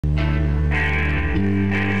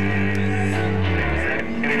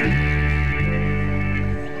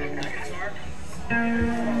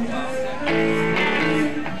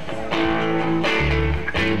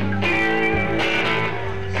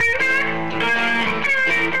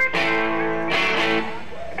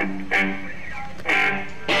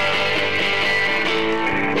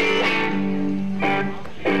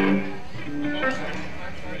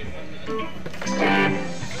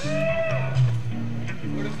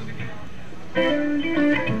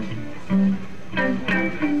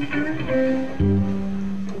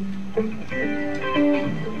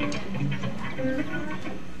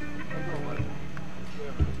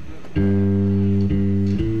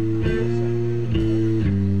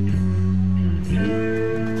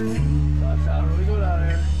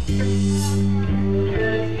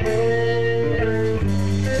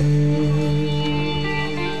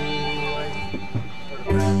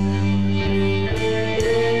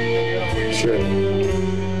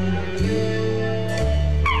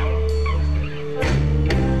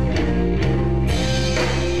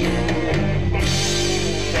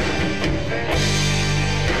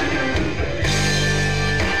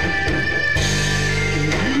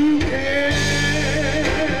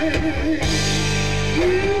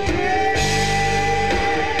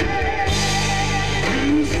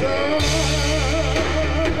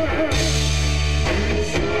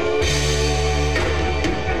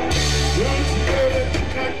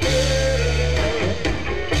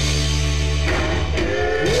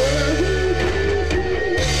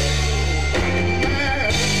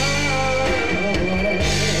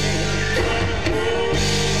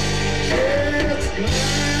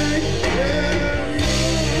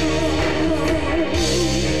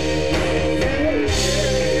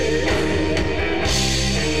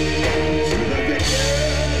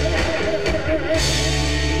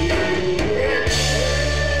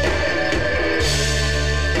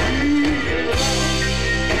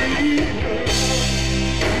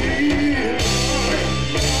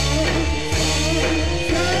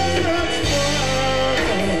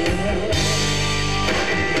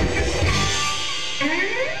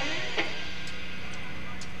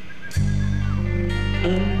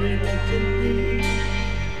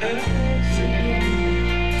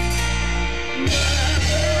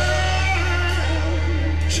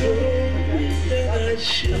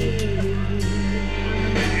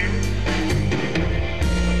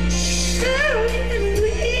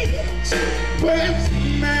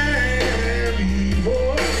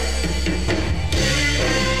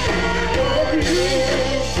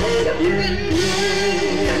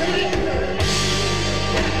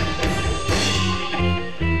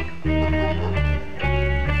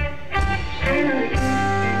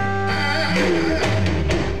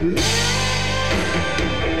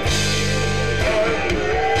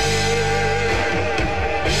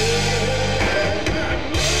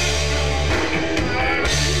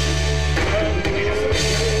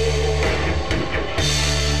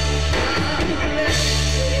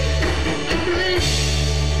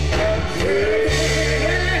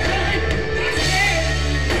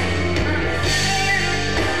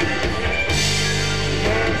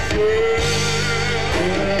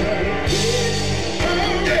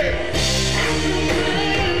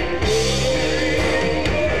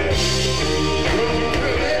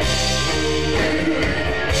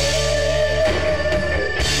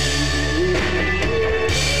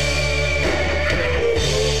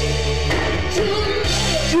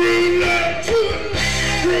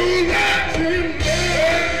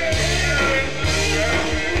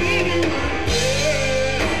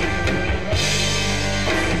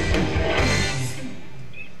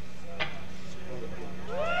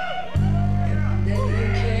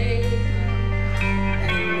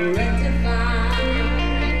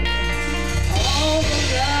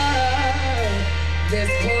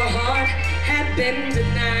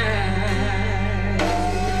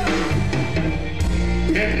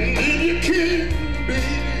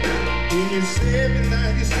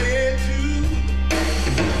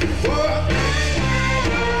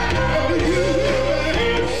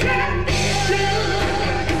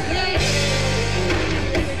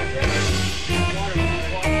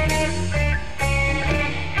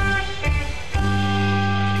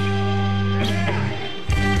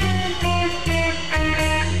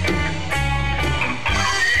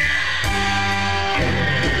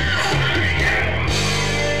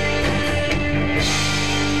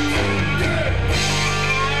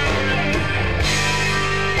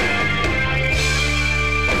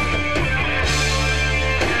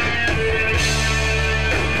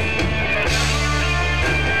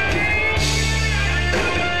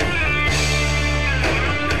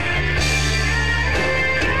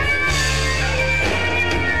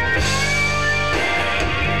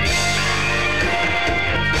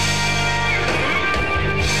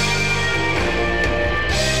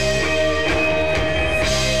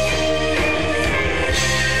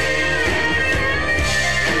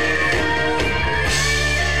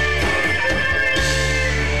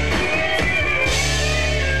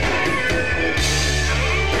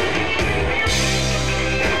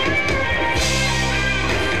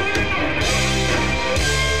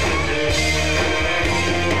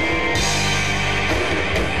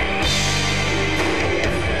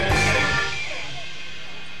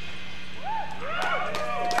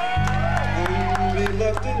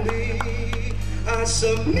I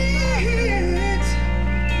submit.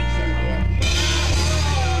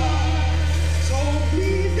 Told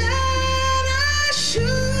me that I should.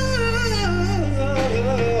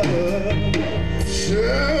 So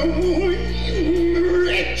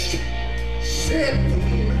rich, said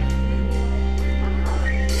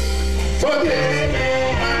forget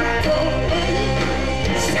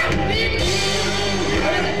something.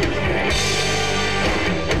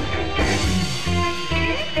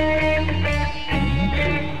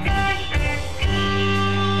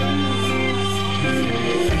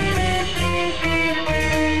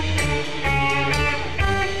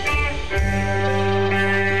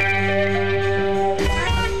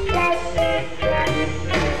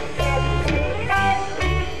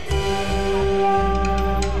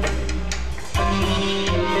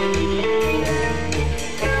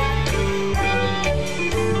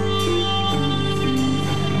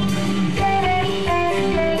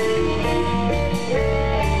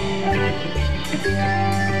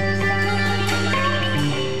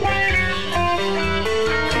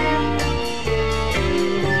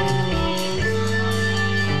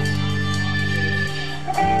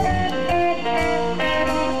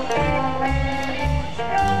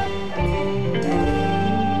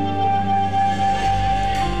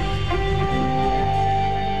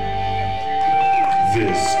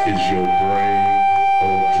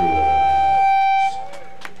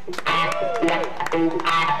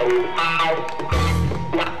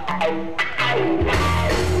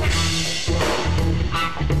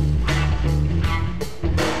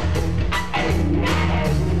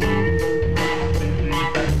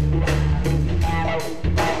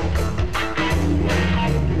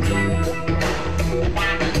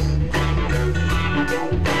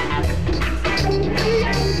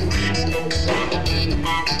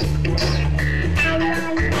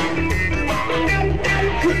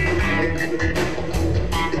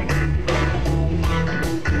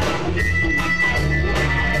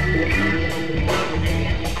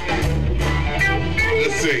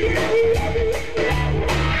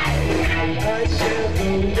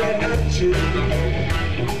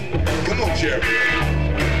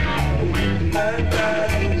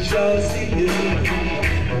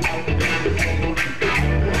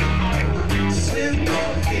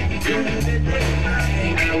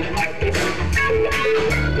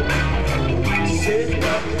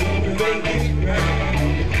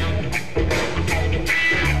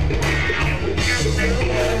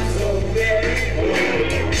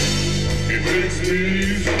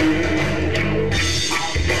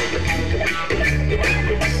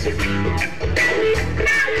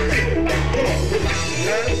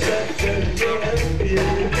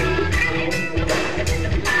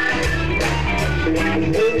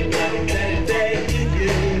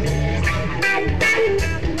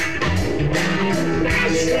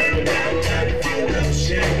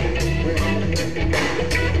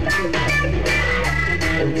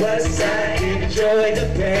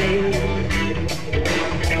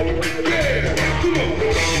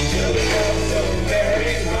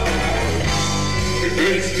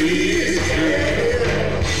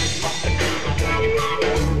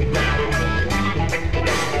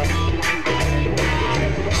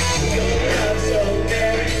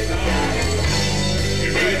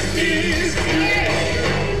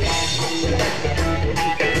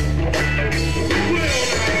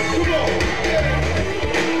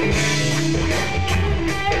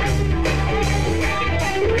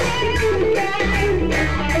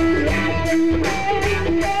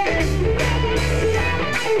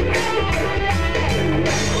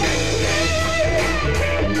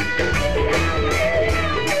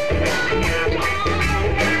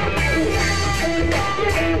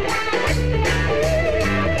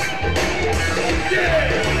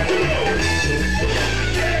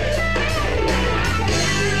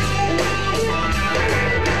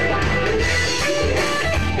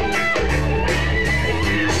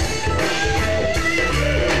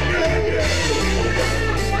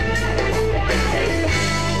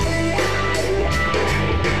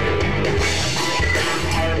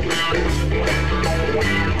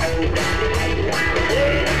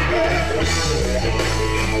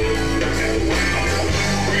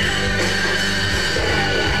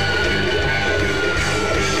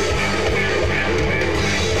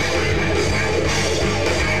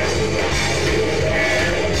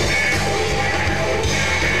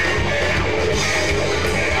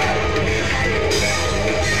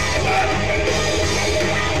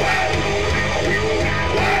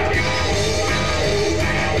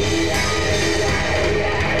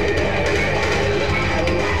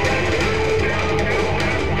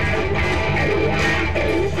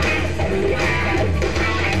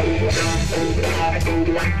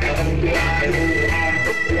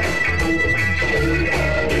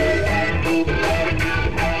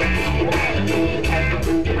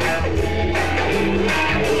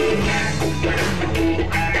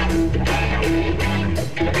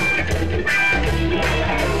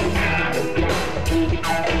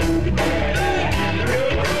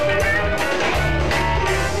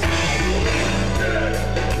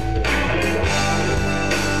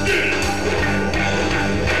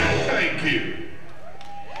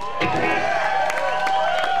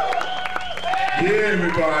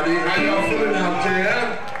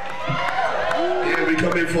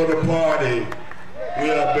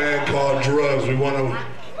 to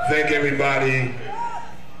thank everybody.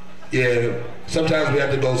 Yeah, sometimes we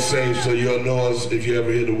have to go safe, so you'll know us if you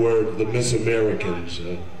ever hear the word the Miss Americans.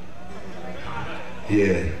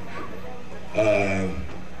 Yeah. I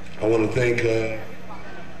want to thank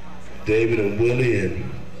David and Willie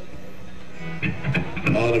and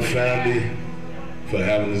all the family for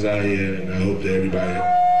having us out here, and I hope that everybody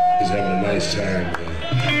is having a nice time.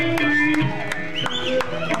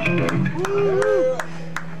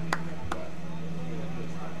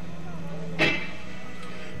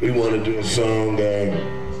 We want to do a song that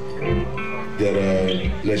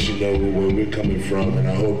lets you know where we're coming from, and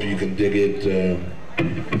I hope you can dig it.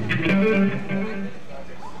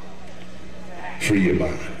 Free your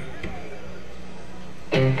mind.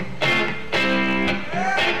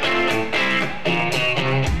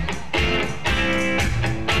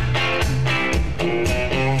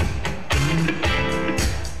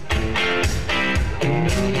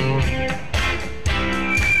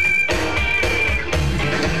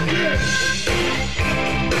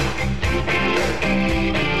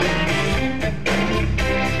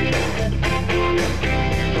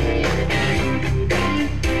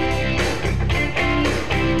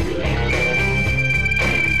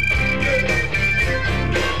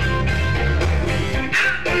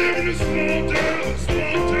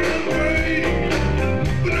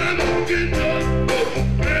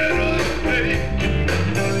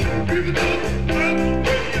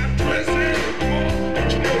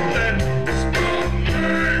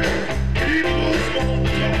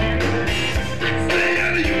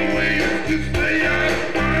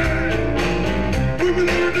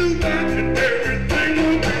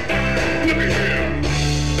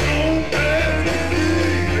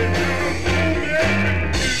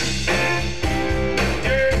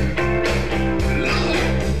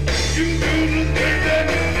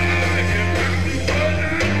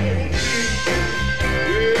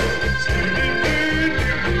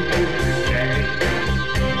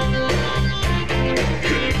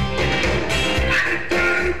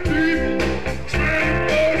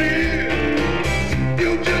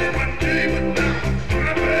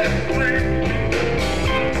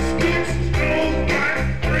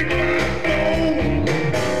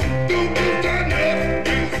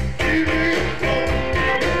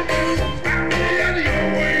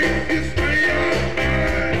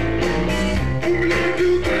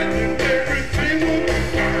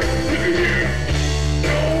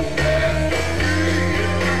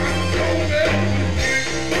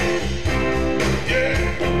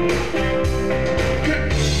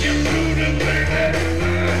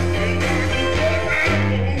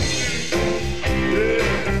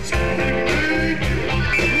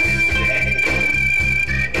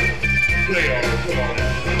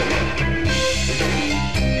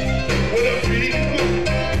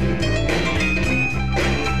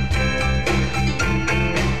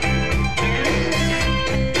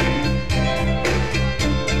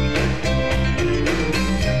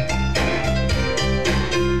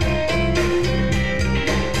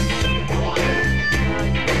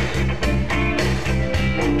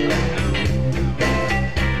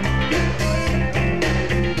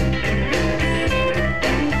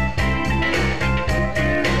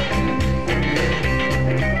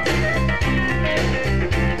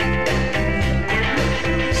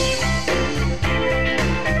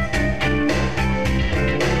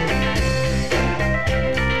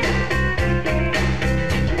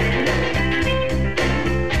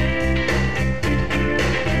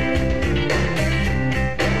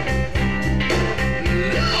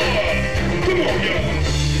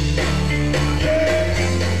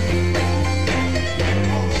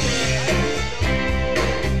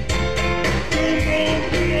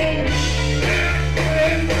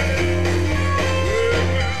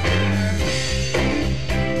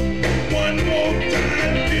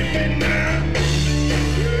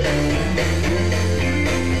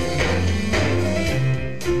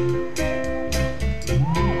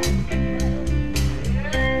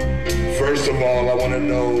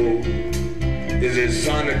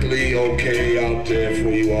 Sonically okay out there for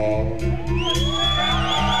you all?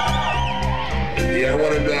 Yeah, I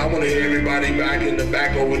want to hear everybody back in the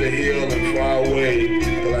back over the hill and far away.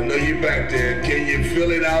 Because I know you back there. Can you feel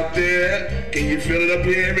it out there? Can you feel it up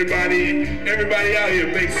here? Everybody out here,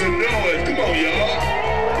 make some noise. Come on, y'all.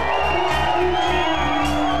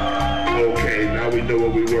 Okay, now we know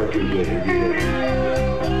what we're working with.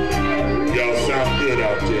 Y'all sound good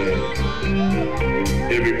out there.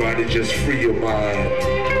 Everybody just free your mind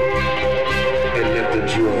and let the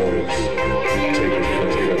drugs take it from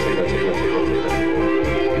you.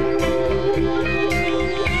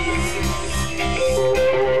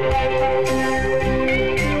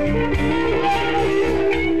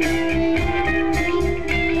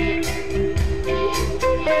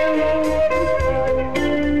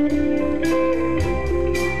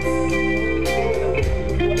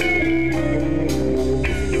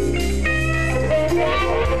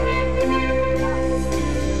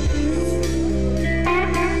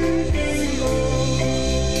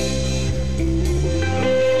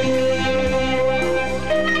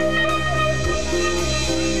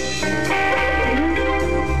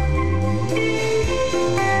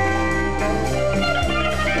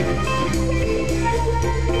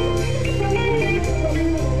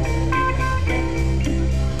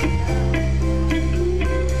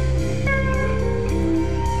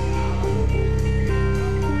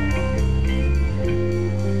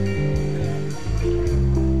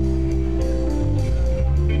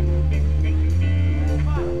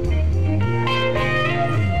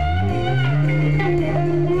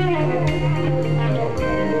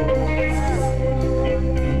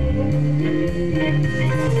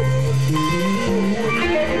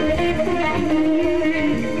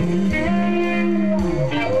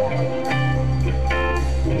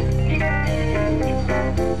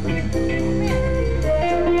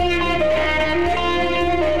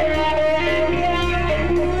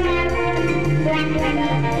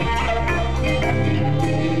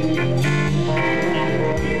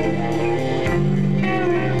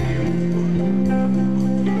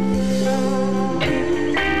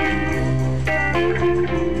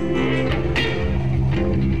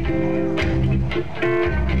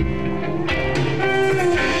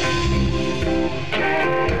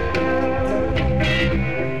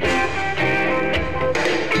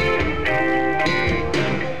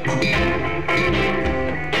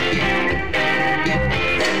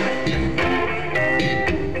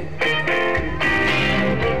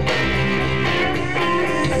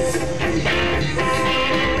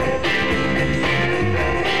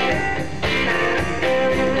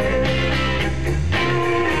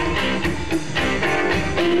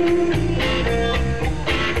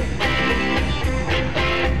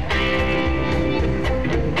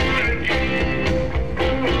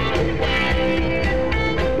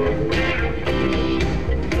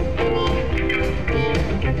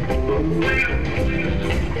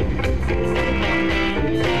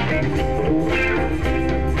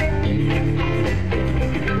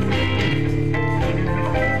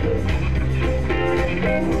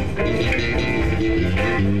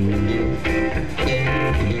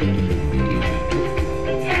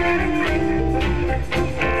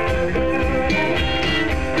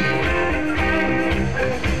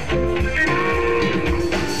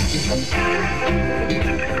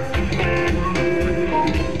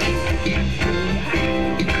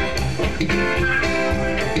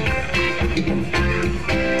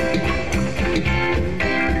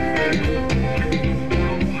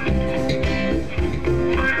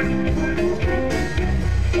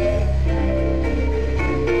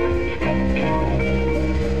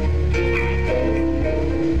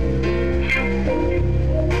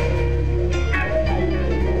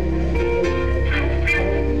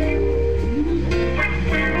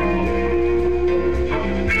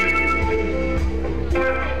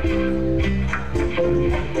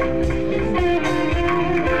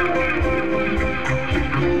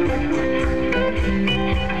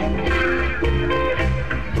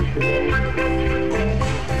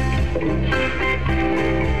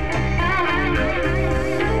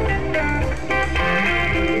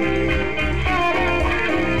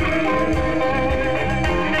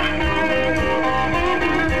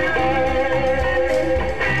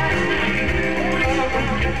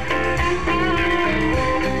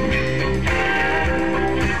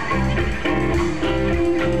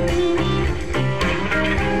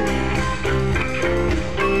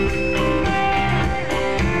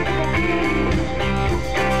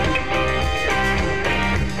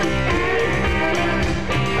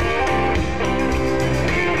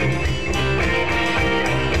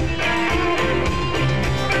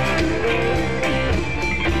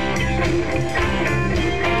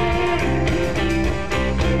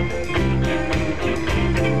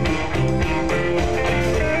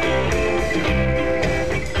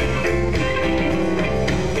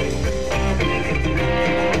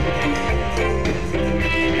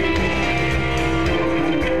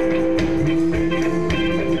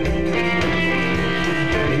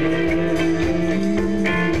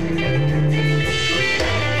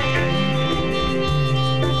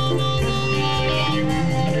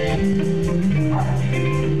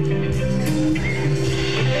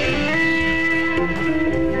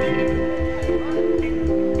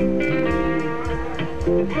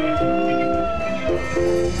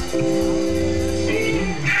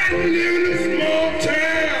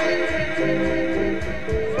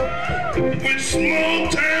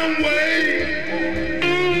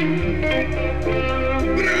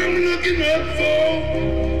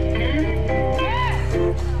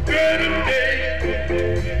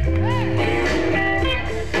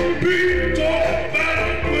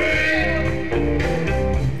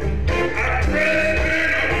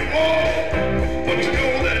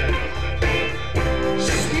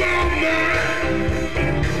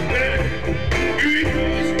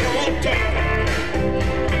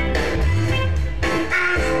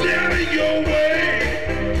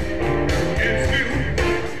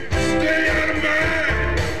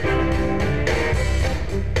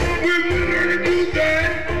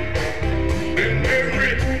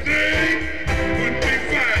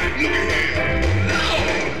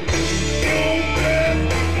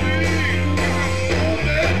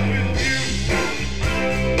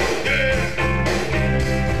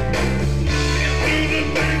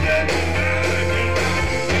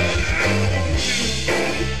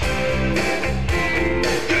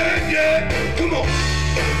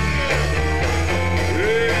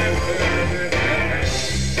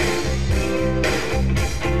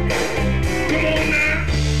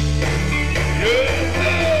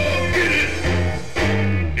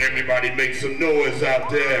 Make some noise out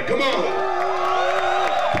there. Come on.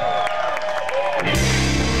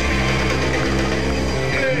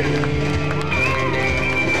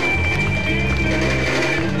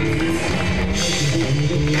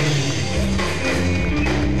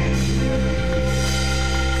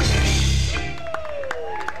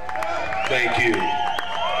 Thank you.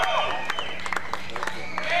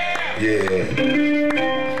 Yeah.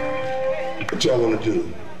 What y'all want to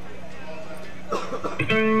do?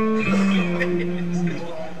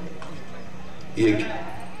 Yeah,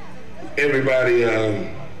 everybody,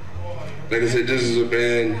 like I said, this is a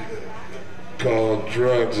band called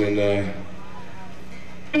Drugs, and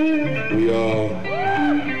we all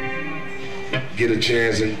get a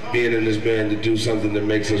chance in being in this band to do something that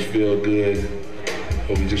makes us feel good,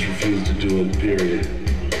 but we just refuse to do it, period.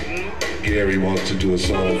 Garry wants to do a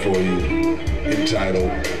song for you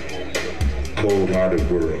entitled Cold Hearted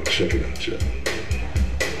World. Check it out, check.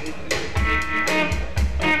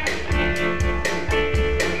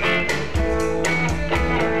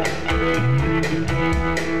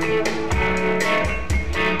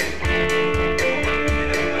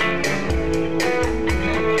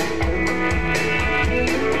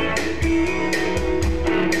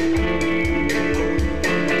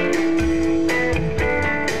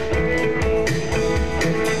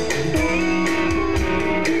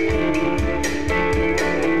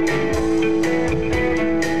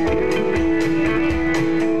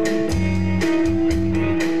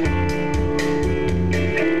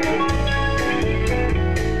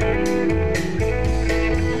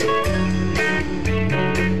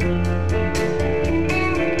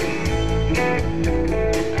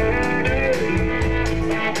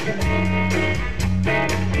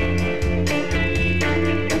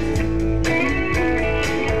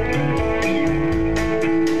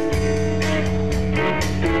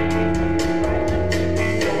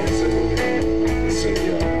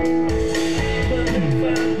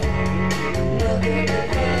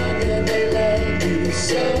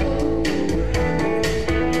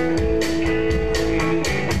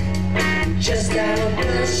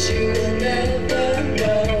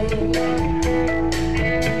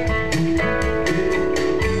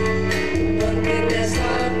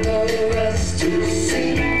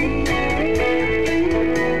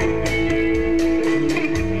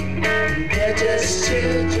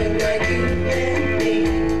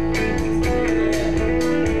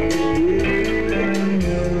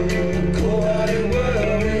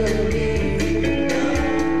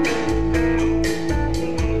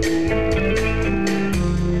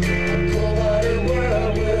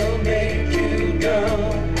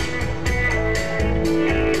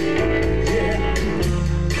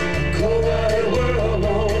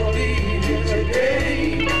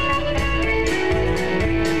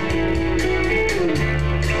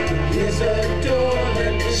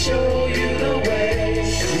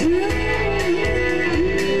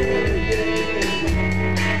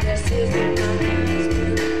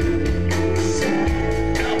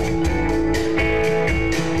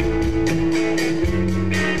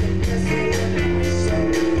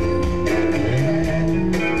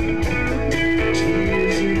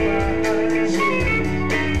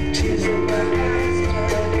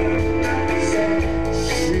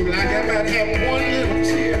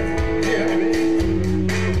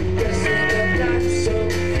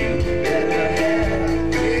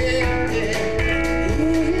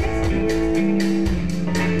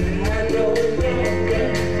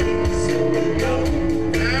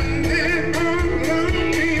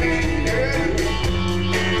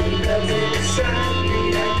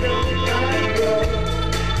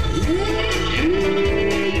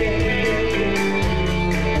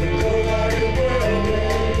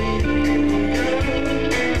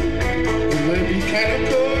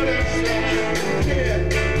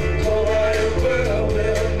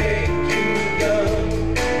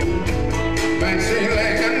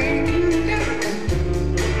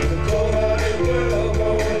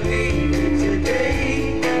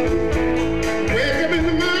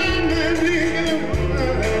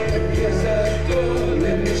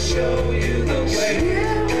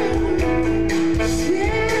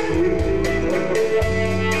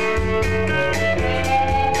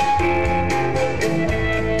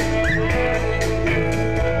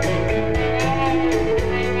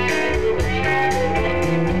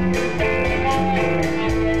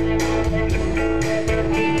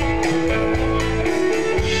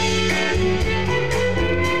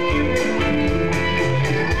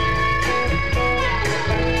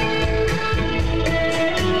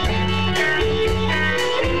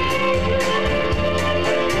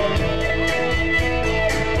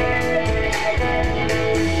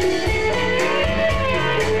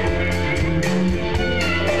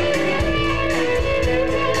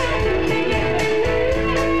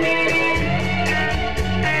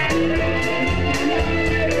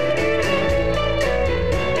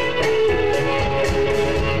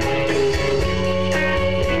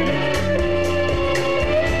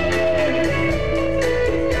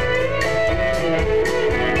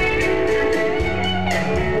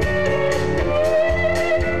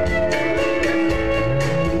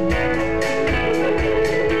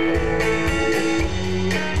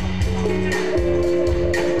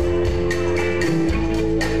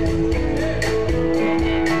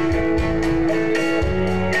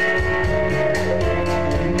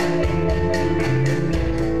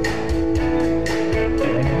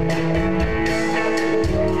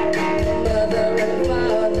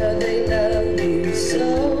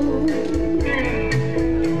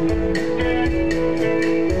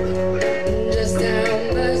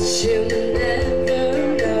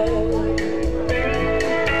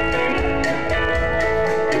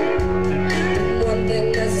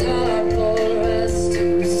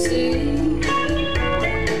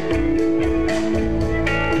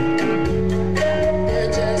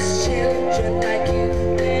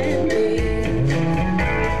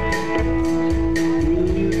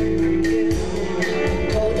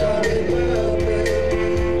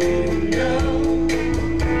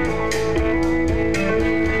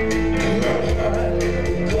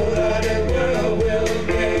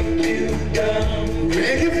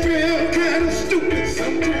 Make you feel kind of stupid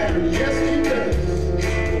sometimes. Yes, it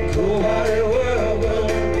does. Cold-hearted world will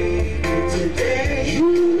be today. You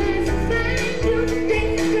might find your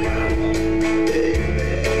danger.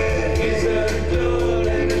 Here's a door,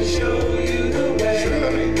 let me show you the way.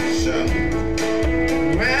 Sure.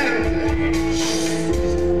 Well,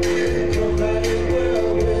 cold-hearted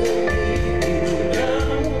world will leave you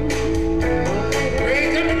down.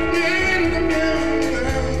 Break up down.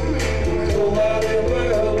 Cold-hearted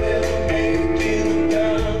world will make you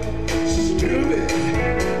down. Stupid.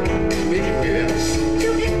 Make you feel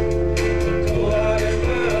stupid. Cold-hearted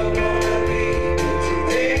world won't leave you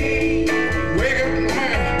today. Wake up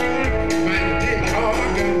tomorrow, find a big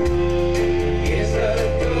organ. Here's the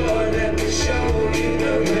door, let me show you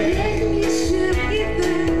the way.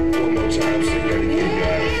 One more time, sing that again,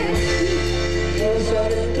 guys. Close out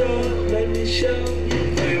the door, let me show you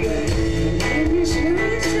the way. Let me show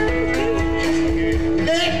you.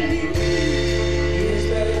 Let me. Here's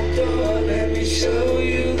the door, let me show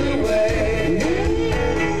you the way.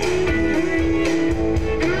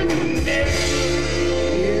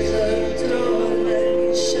 Here's the door, let me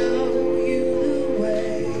show you the way.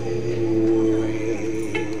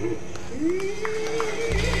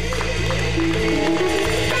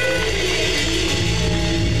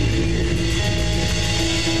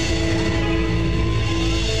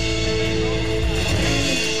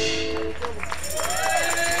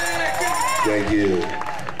 Thank you.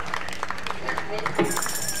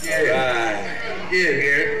 Yeah,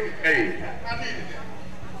 Garry. Hey.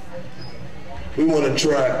 We want to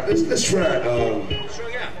try. Let's try. Sure,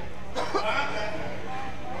 yeah.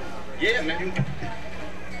 Yeah, man.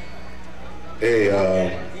 Hey,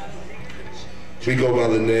 we go by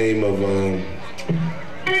the name of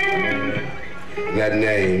that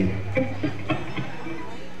name.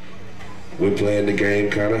 We're playing the game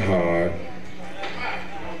kind of hard.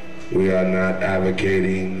 We are not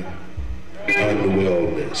advocating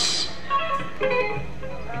unwellness.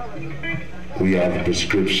 We are the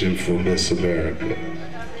prescription for Miss America.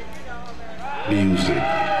 Music.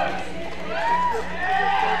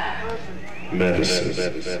 Medicine.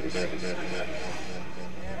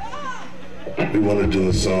 We want to do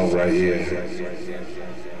a song right here.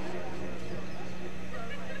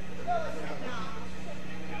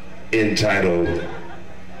 Entitled,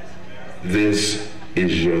 This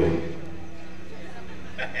Is Your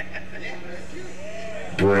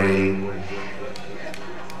Brain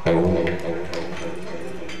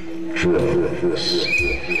Drugs.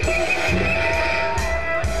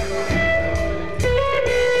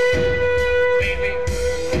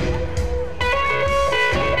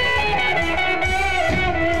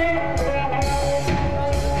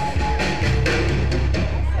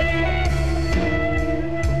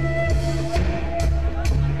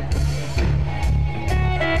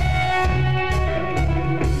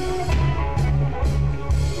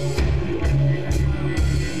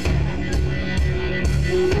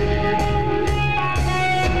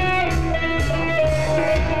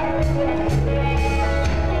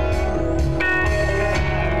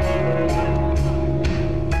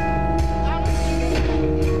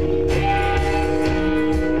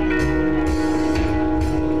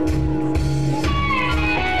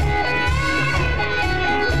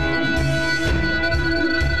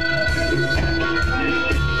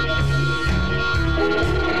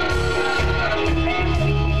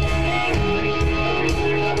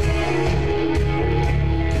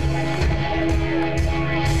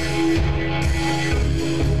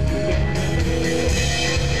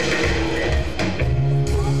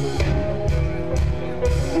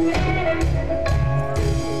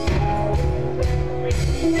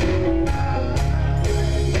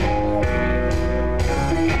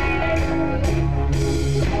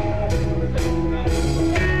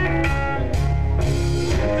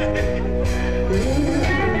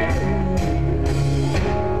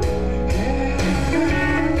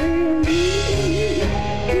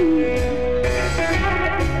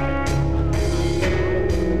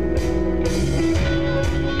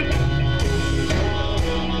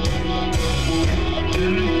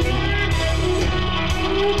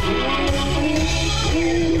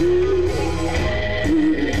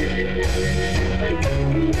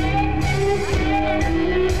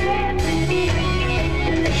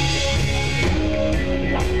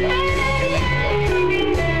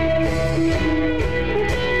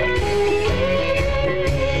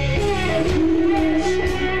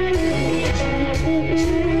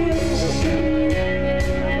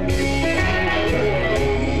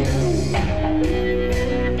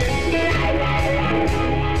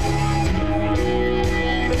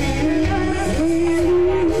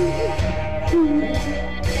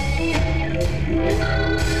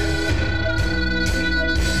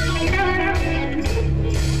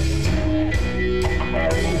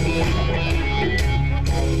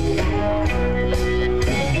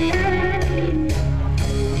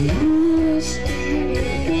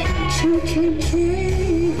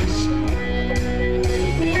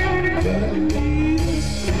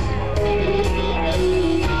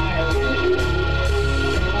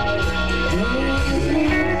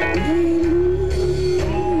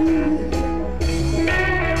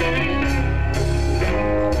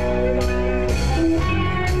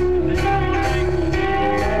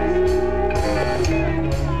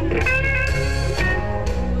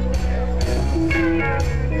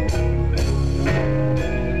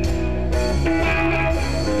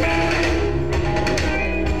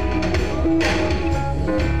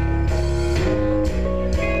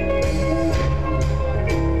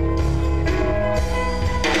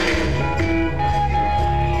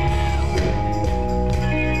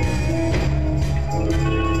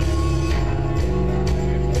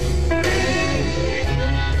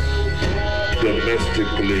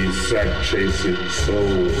 Domestically sack-chasing,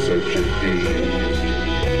 soul-searching demons.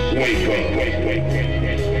 Wake up,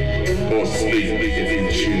 or sleep if you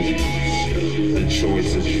choose. The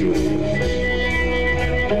choice is yours.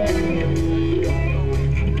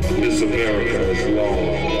 This America has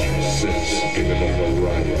long since given up her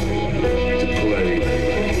right to play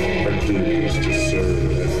her duties to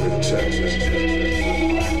serve and protect.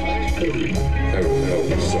 Heaven help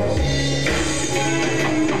us all.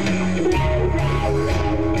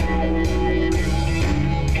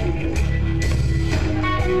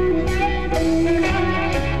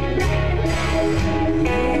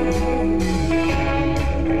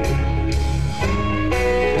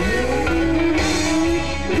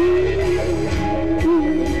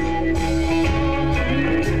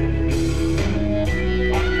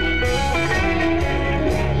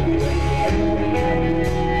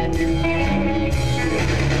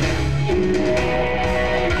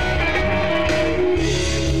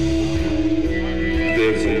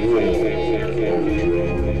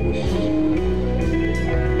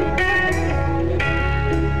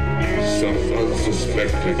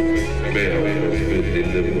 Mail has been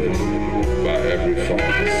delivered by every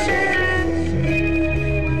father's son,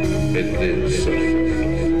 and then some.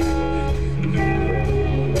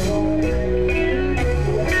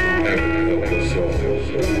 Heaven help us all.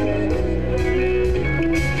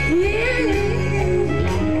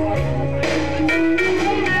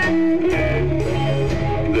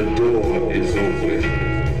 The door is open,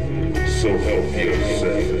 so help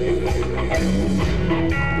yourself.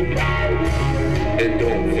 And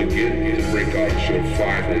don't forget to bring out your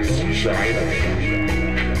finest Shider.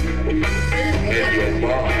 And your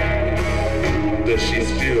mom, does she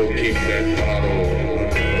still keep that bottle on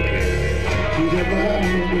her bed?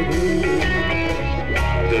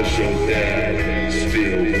 Does your dad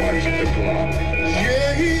still watch the clock?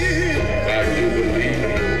 I do believe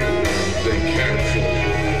they canceled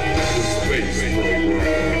the space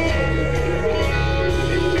program.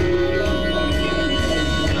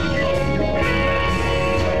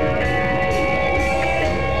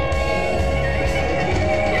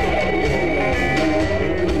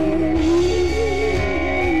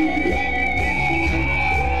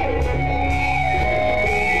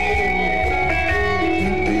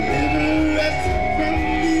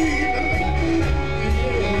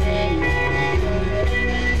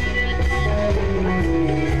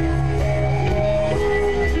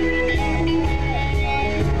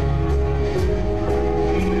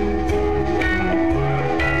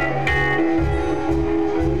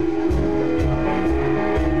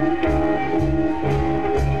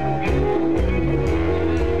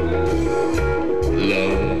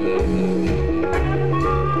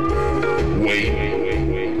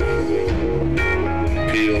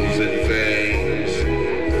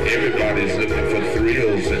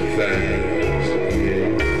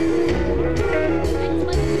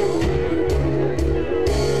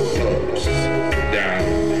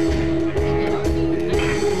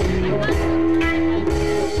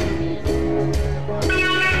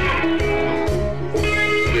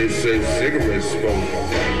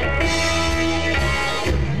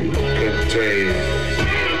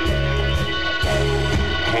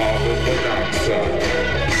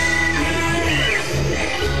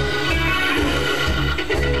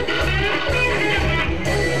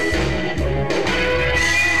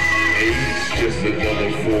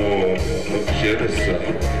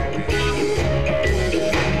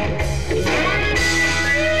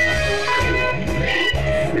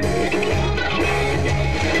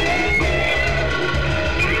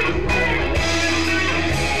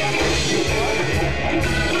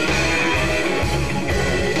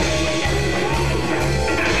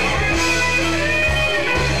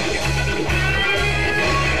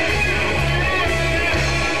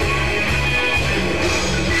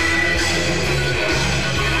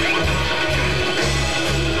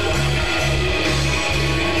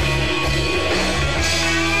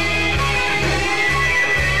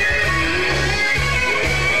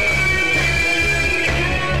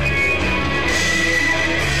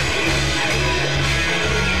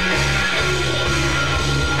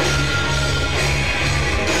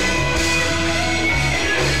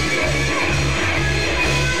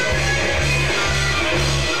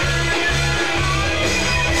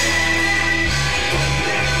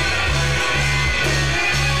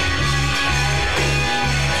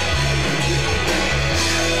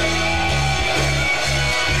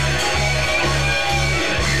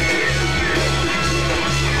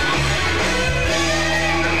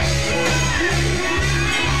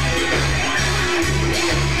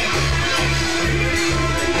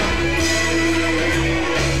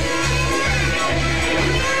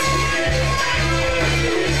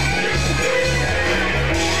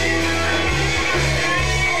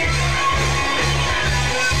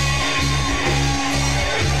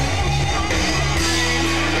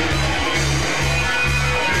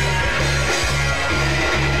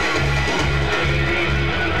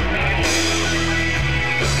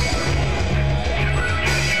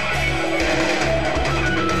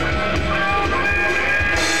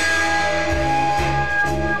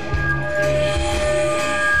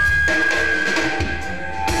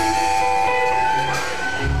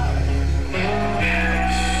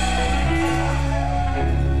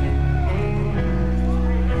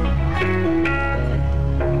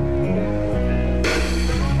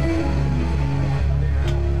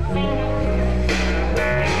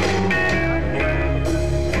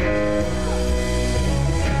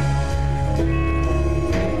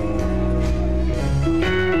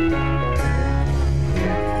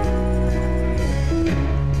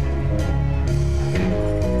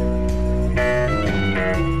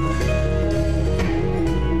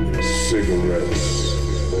 cigarettes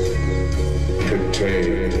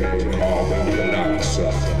contain carbon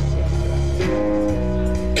monoxide.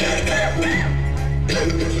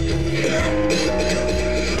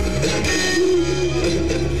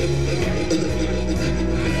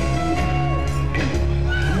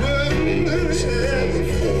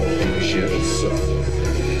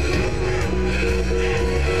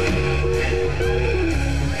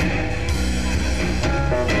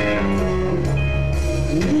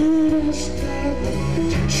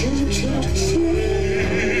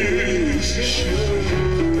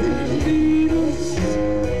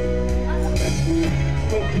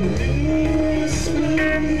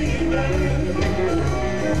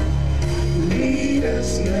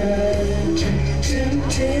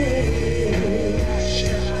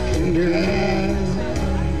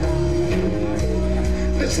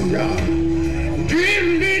 Listen, y'all.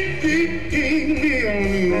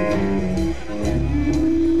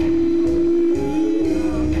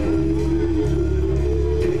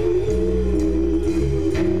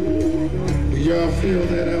 Do y'all feel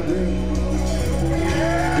that out there?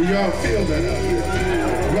 Do y'all feel that out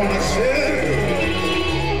there? Wanna say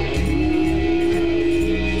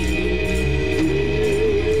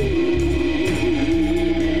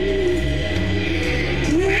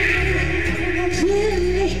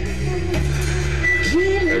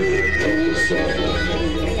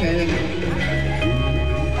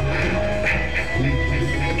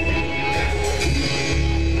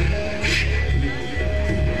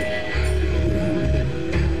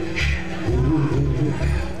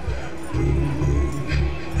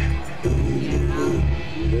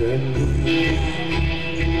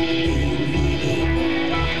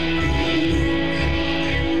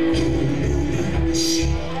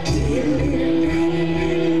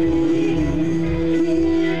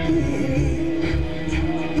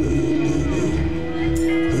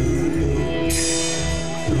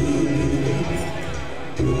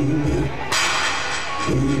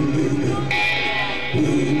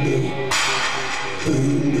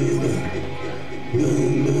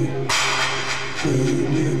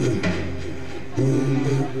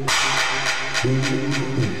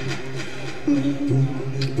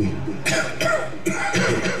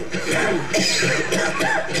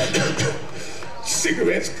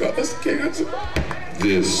cigarettes, colors, cancer.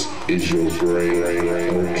 This is your brain.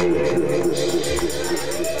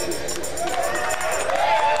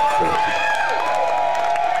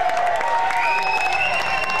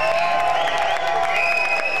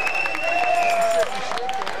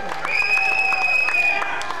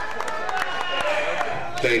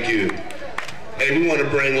 Thank you. Hey, we want to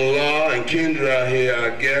bring Law and Kendra here,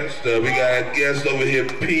 our guest. We got a guest over here,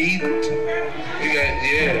 Pete.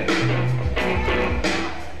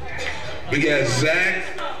 We got Zach.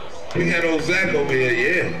 We got old Zach over here,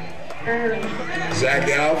 yeah. Zach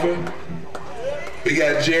Alford. We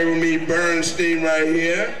got Jeremy Bernstein right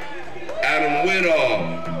here. Adam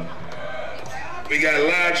Widoff. We got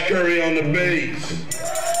Lodge Curry on the bass.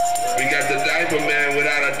 We got the diaper man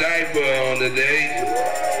without a diaper on the day.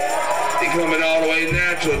 He coming all the way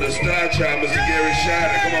natural, the star child, Mr. Garry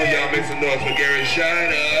Shider. Come on, y'all, make some noise for Garry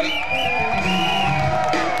Shider.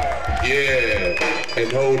 Yeah,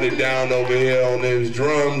 and holding it down over here on his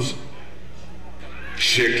drums,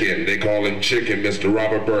 Chicken. They call him Chicken, Mr.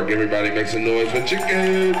 Robert Burke. Everybody make some noise for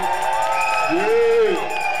Chicken. Yeah.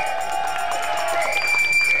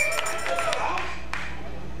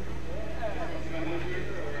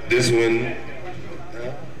 This one,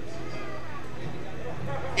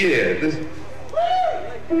 yeah, this.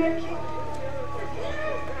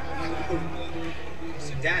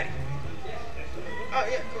 So Daddy. Oh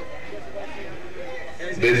yeah, cool.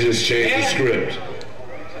 They just changed the script,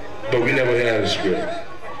 but we never had a script.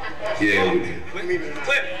 Yeah, we did.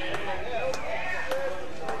 Clip.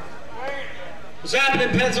 What's happening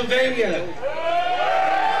in Pennsylvania?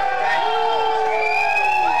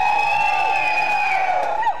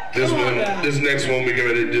 This next one we're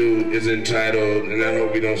going to do is entitled, and I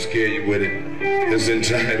hope we don't scare you with it. It's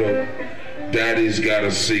entitled, Daddy's Got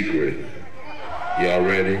a Secret. Y'all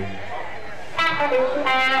ready?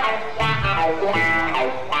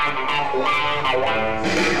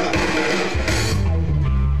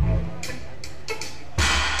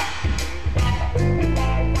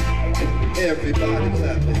 Everybody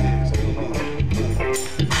clap their hands. Come on.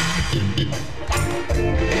 I'm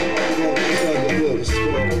gonna tell you a little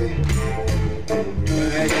story.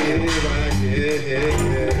 Right here.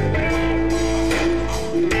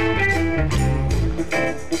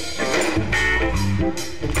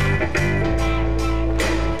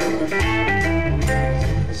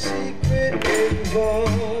 Secret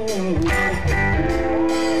involved.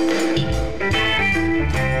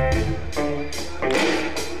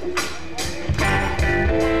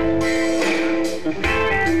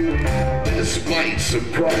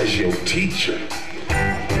 surprise your teacher.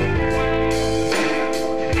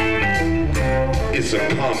 It's a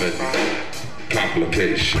common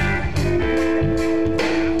complication.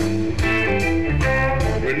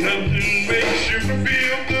 When nothing makes you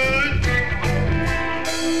feel good,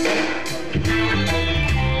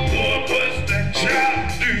 what was that child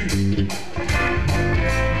do?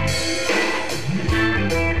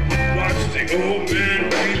 Watch the old man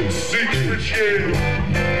keep secret share.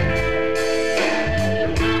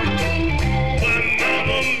 My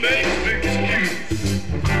mama makes the excuse.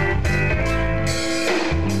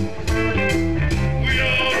 We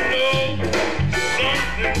all know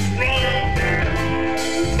something's wrong.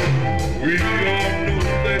 We all know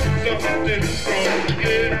that something's wrong,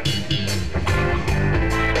 yeah.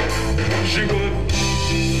 She was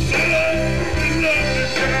lovely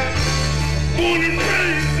child, born and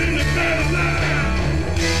raised in the battle line.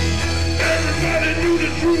 Everybody knew the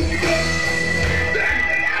truth, but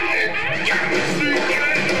got the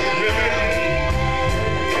secret.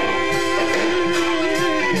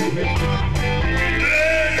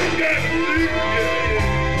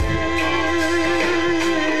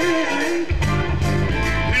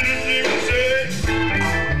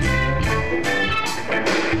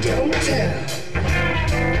 Don't tell.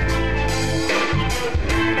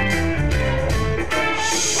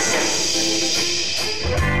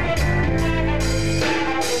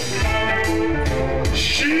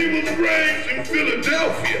 She was raised in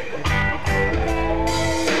Philadelphia.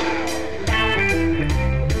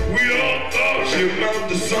 We all thought she amounted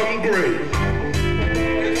to something great.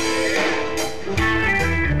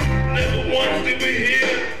 Never once did we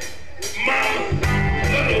hear Mama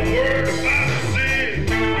utter a word about sin.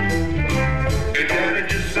 And Daddy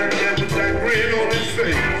just sat there with that grin on his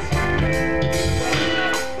face.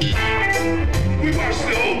 We watched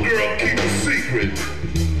the old girl keep a secret.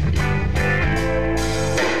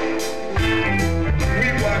 We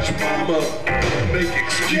watched Mama make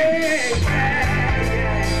excuses.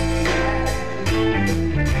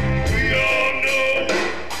 We all know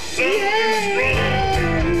something's wrong.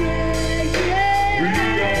 We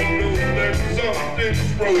all know that something's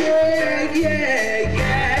wrong.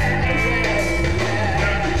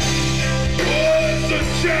 What's a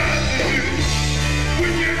child to do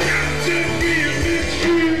when you got to be a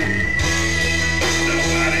mixture?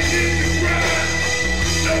 Nobody gets to cry.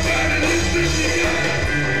 Nobody listens to you.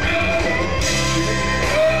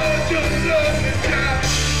 Oh, just love the child.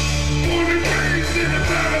 Born and raised in the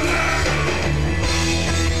battle line.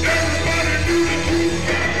 Everybody knew the truth.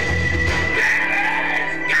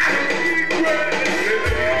 Daddy's got a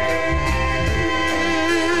secret.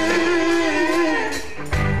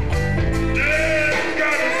 Dad's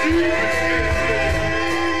got a secret.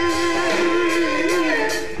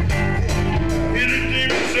 He didn't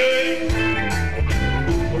even say,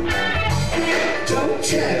 don't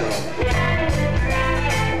tell.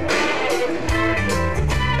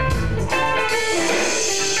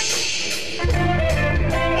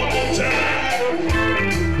 One more time.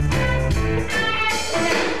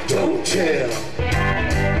 Don't tell.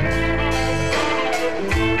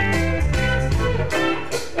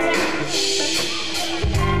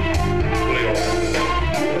 Play on.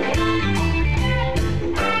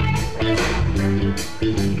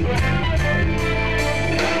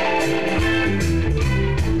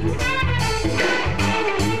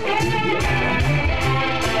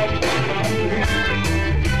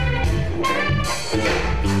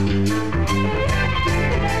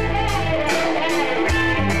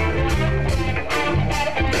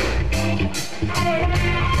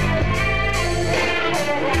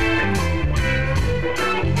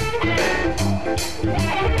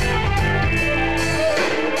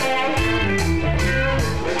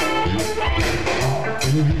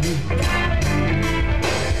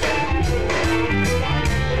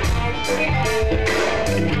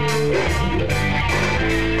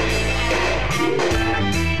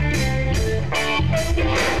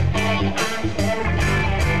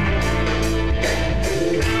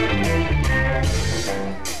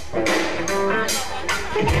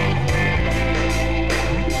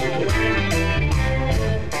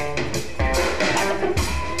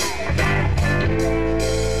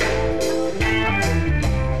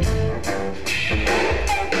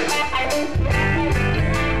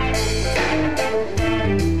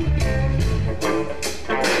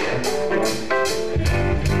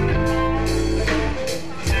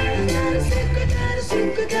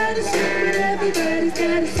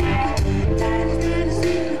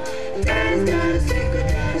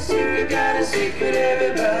 secret,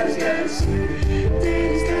 everybody's got a secret.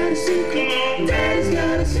 Daddy's got a secret. Daddy's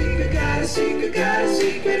got a secret, got a secret, got a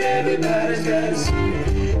secret, everybody's got a secret.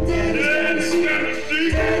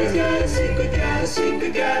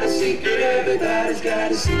 got a secret, everybody's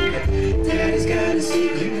got a secret. Daddy's got a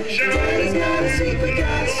secret. Daddy's got a secret,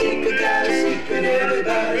 got a secret, got a secret.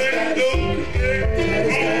 Everybody's got a secret.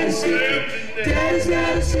 Daddy's got a secret. Daddy's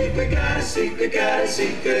got a secret, got a secret, got a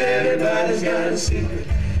secret. Everybody's got a secret.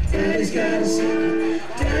 Daddy's got a secret.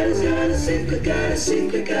 Daddy's got a secret, got a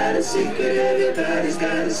secret, got a secret. Everybody's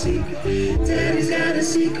got a secret. Daddy's got a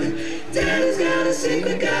secret. Daddy's got a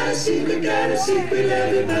secret, got a secret, got a secret.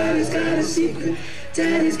 Everybody's got a secret.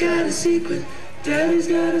 Daddy's got a secret. Daddy's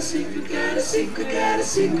got a secret, got a secret, got a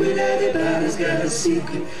secret. Everybody's got a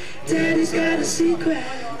secret. Daddy's got a secret.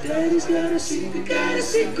 Daddy's got a secret, got a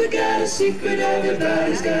secret, got a secret.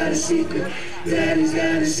 Everybody's got a secret. Daddy's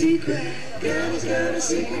got a secret. Daddy's got a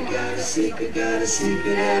secret, got a secret, got a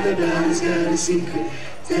secret. Everybody's got a secret.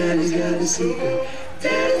 Daddy's got a secret.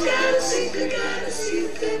 Daddy's got a secret, got a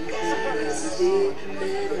secret, got a secret.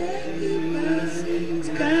 Everybody's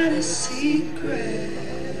got a secret.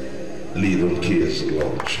 Leave them kids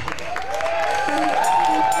alone.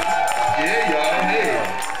 Yeah, y'all, hey.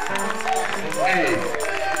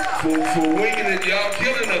 For winging it, y'all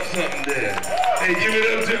killing up something there. Hey, give it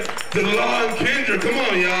up to Law and Kendra. Come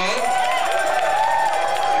on, y'all.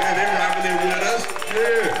 Yeah, they're rocking it with us.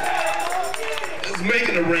 Yeah. Let's make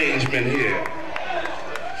an arrangement here.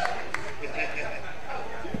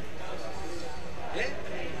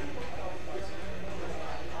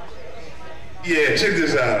 Yeah, check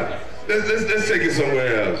this out. Let's take it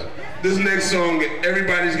somewhere else. This next song,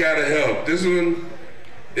 Everybody's Gotta Help. This one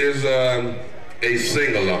is a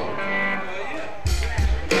sing-along.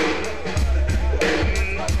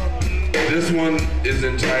 This one is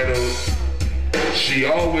entitled, She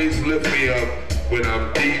Always Lift Me Up When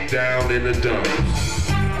I'm Deep Down in the Dumps.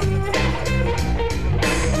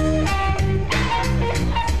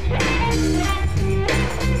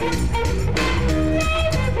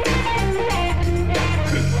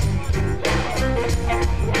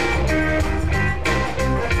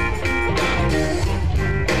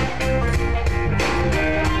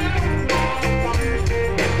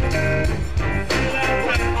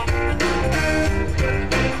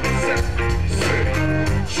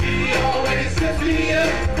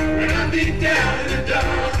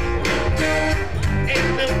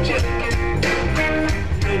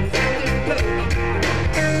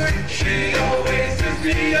 She always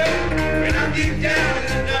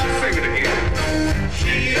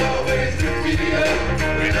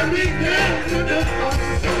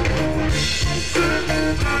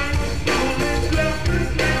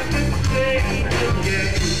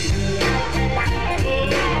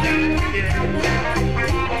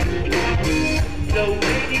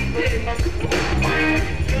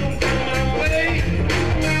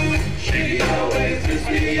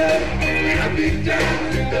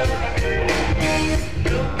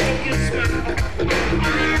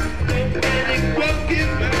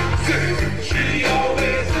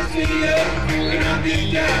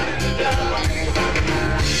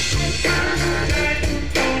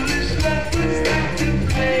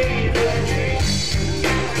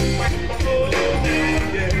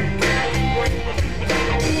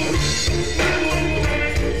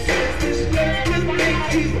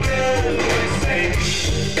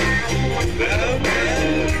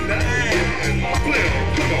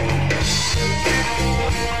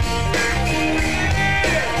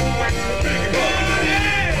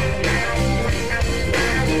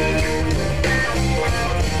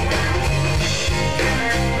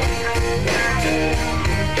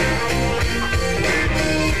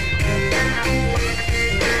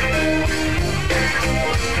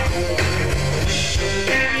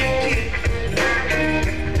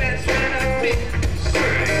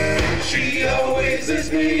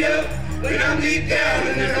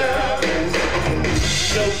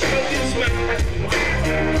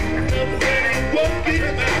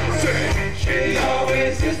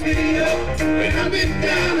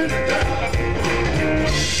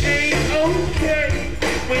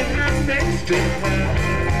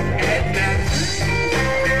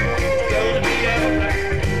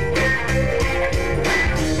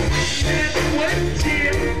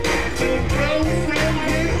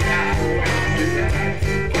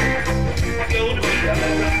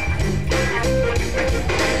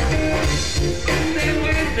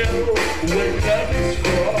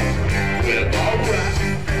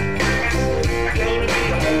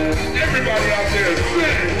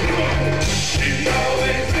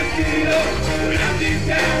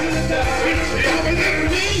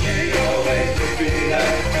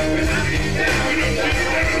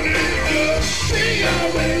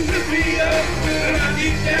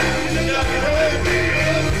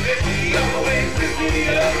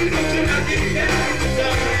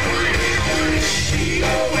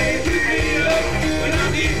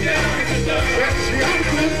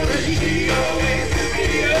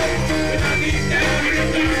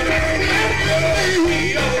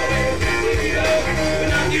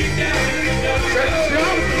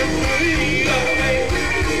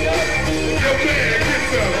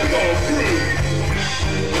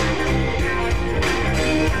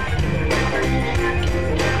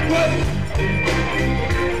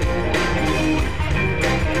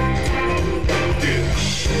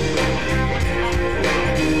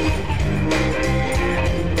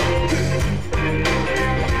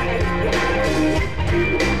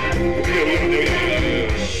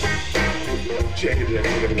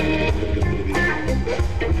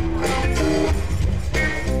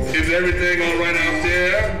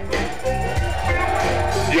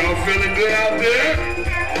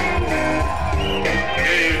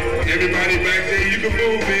keep it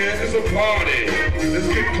moving. It's a party. Let's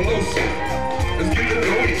get closer. Let's get to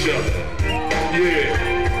know each other. Yeah.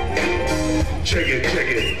 Check it.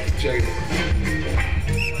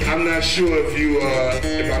 I'm not sure if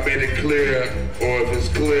I made it clear or if it's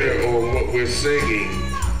clear on what we're singing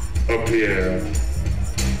up here.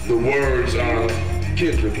 The words are,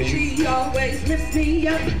 Kendra, can you? She always lifts me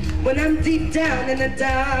up when I'm deep down in the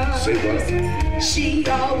dumps. Say what? She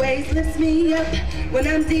always lifts me up when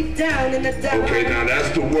I'm deep down in the dumps. Okay, now that's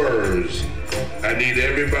the words. I need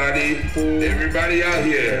everybody out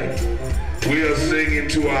here. We are singing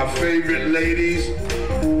to our favorite ladies.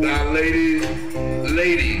 Now, ladies.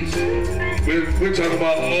 We're talking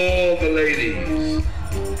about all the ladies.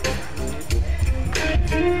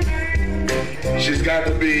 She's got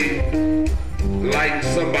to be lighting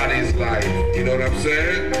somebody's life. You know what I'm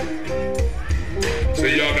saying? So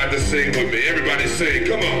y'all got to sing with me. Everybody sing,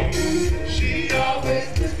 come on. She always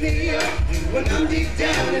lifts me up when I'm deep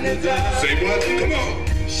down in the dark. Say what? Come on.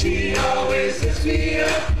 She always lifts me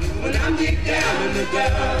up when I'm deep down in the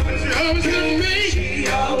dark. She always lifts me. She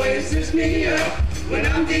always lifts me up when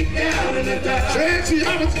I'm deep down in the dark. She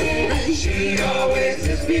always lifts me. She always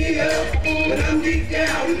lifts me up when I'm deep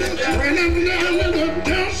down in the dark. When I'm down in the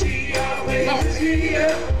dark. She always lifts me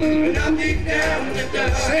up when I'm deep down in the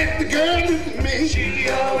dark. Say the girl with me. She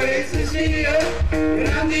always lifts me up when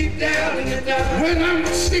I'm deep down in the dark. When I'm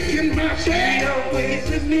sick in my She bed. always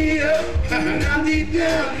lifts me up when I'm deep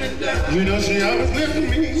down in the dark. You know she always lifts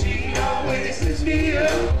me. She always lifts me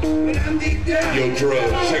up when I'm deep down. Yo,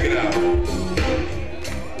 drugs, check it out.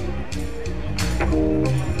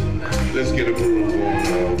 Let's get a groove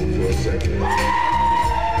on for a second.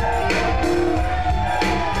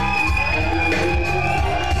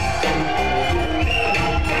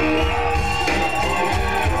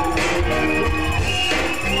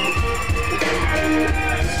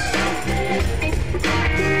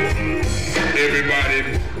 Everybody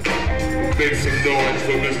make some noise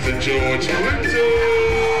for Mr. George Clinton.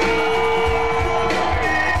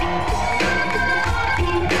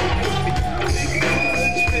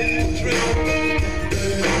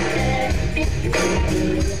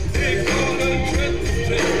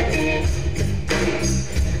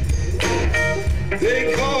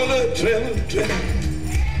 They call her trailer trash.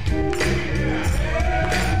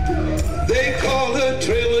 They call her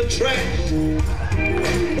trailer trash.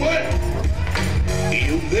 What?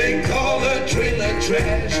 They call her trailer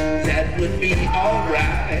trash. That would be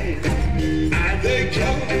alright. I think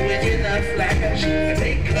I'll do it in a flash.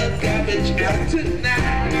 Take her garbage out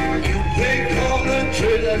tonight. They call her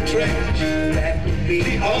trailer trash. That would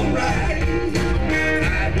be alright.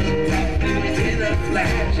 I think I'll do it in a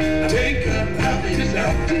flash. Take her garbage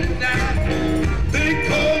out tonight. They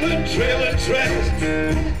call her trailer trash.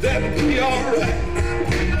 That would be alright.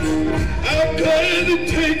 I'm glad to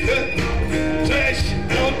take her trash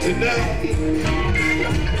out tonight.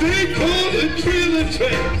 They call it trailer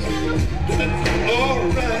trash. That's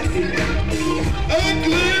alright. I'm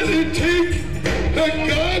glad to take the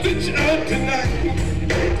garbage out tonight.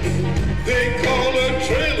 They call her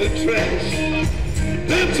trailer trash.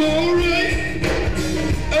 That's alright.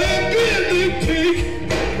 I'm glad to take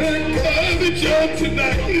the garbage out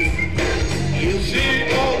tonight. She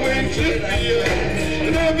always lifts me up,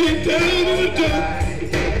 and I'll be down in the dark.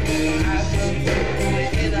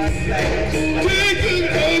 Take her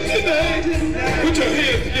out tonight. Put your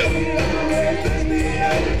hands together.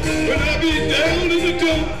 When I be down in the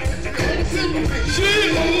dark, she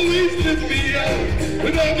always lifts me up.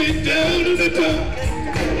 When I be down in the dark,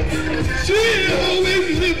 she always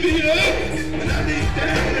lifts me up. When I be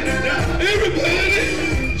down in the dark, everybody,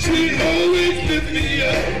 she always lifts me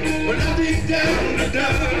up. When I be down in the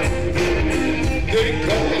dark, they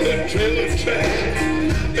call her trailer trash.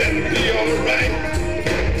 That'll be alright.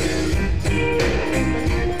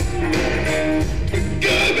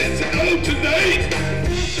 Garbage out tonight.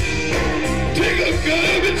 Take a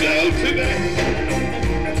garbage out tonight.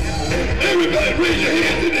 Everybody raise your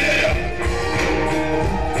hands in the air.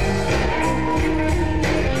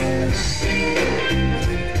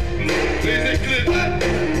 Please say good.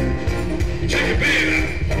 Check the band out.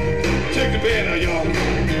 Check the band out, y'all.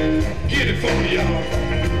 Get it for me, y'all.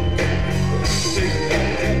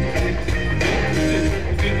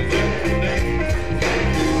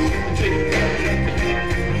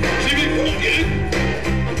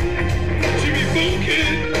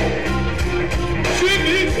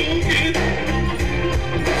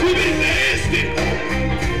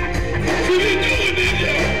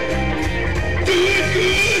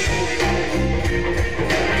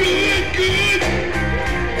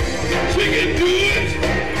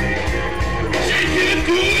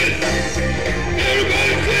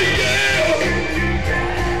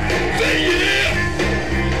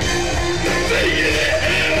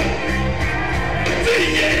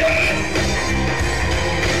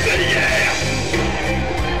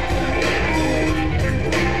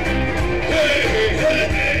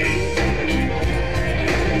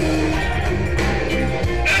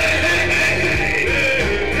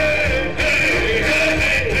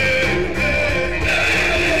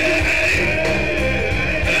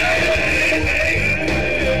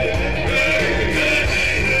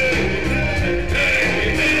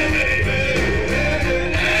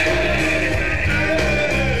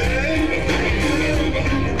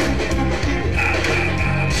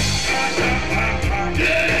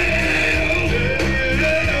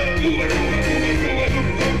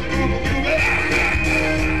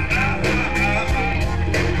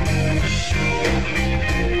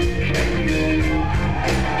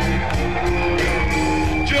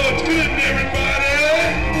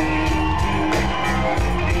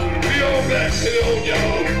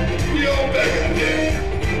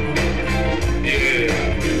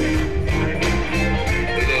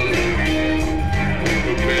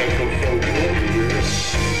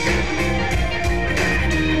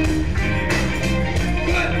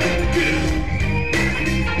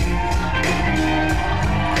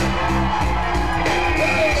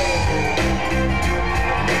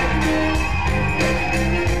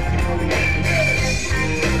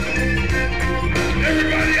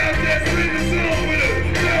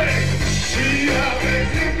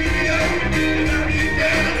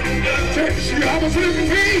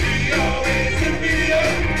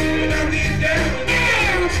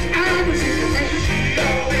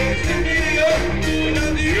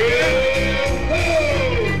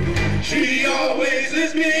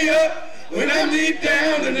 Deep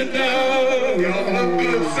down in the dark. Y'all look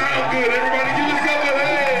good, sound good. Everybody give yourself a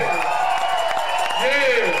hand.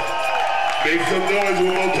 Yeah. Make some noise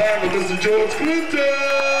one more time with Mr. George Clinton.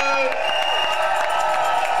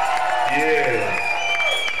 Yeah.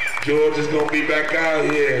 George is going to be back out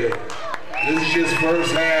here. This is just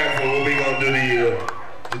first half of what we're going to do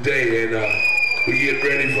today. And we get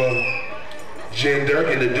ready for Jen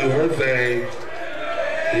Durkin to do her thing.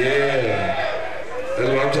 Yeah. That's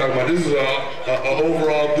what I'm talking about. This is an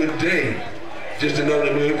overall good day. Just to know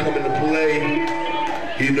that we're coming to play,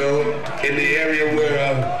 you know, in the area where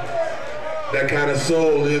that kind of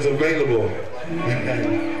soul is available.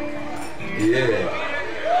 Yeah.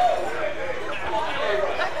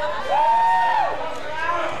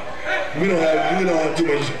 We don't have too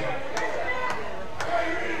much.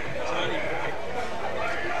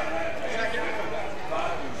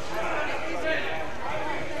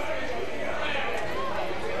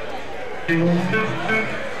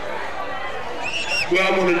 Well,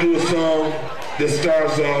 I'm gonna do a song that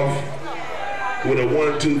starts off with a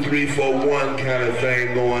 1, 2, 3, 4, 1 kind of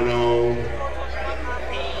thing going on.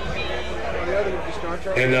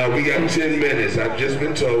 And we got 10 minutes. I've just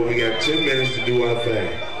been told we got 10 minutes to do our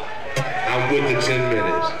thing. I'm with the 10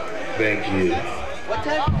 minutes. Thank you. What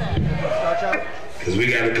time? Because we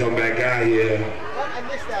got to come back out here. I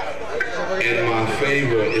missed that. And my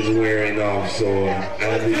favor is wearing off, so I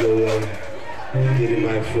have to go get in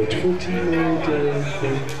my for 20 more days.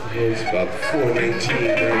 It's about 4:19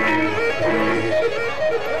 right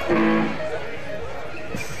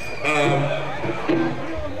now.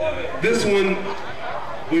 This one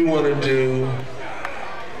we want to do.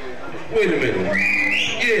 Wait a minute.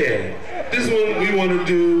 Yeah, this one we want to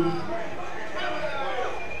do.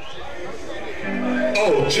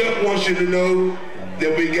 Oh, Chuck wants you to know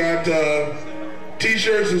that we got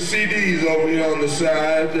T-shirts and CDs over here on the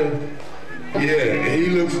side. Yeah, and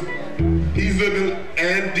he's looking,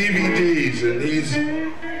 and DVDs,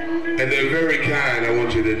 and they're very kind. I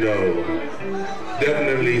want you to know.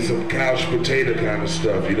 Definitely some couch potato kind of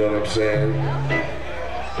stuff. You know what I'm saying?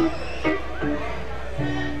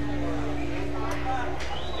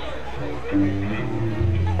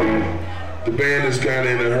 The band is kind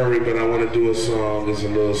of in a hurry, but I want to do a song that's a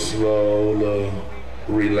little slow, a little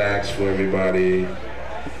relaxed for everybody.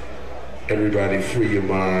 Everybody free your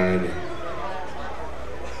mind.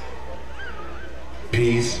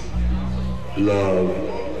 Peace, love,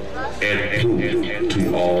 and truth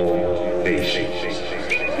to all nations.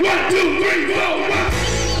 1, 2, 3, 4, 1.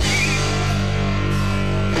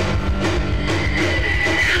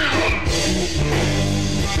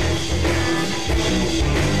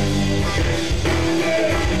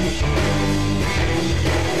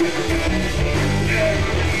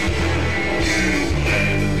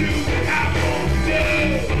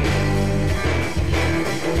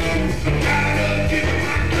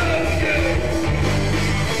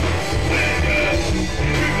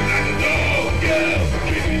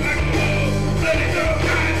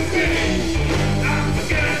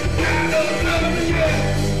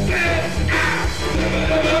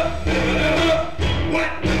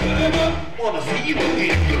 Wanna see you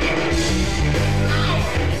again.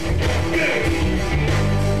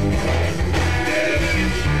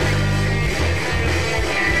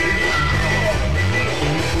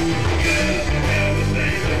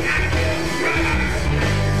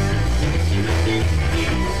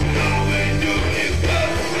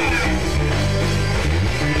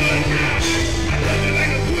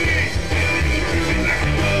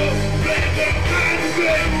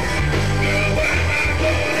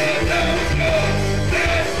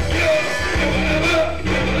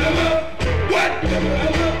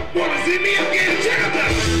 Wanna see me again, check it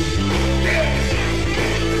out.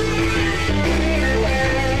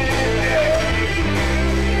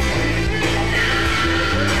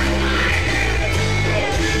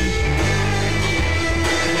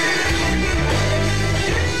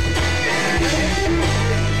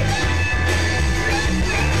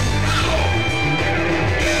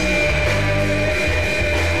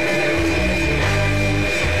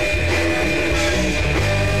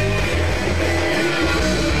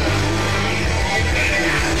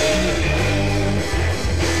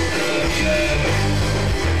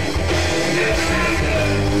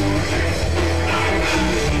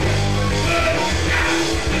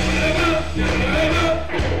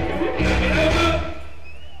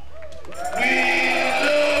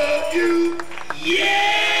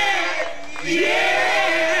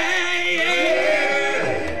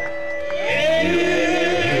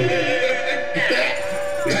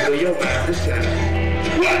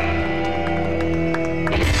 time. What?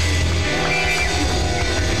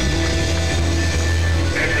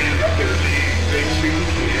 And reluctantly, they choose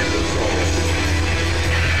to end the song.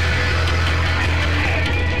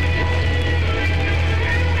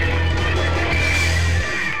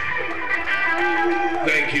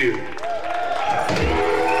 Thank you.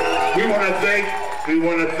 We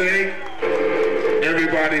want to thank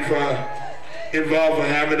everybody for involved for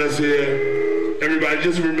having us here. Everybody,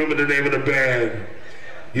 just remember the name of the band.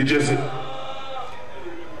 You just have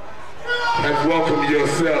welcomed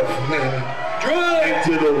yourself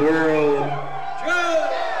into the world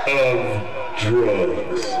of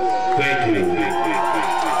drugs. Thank you.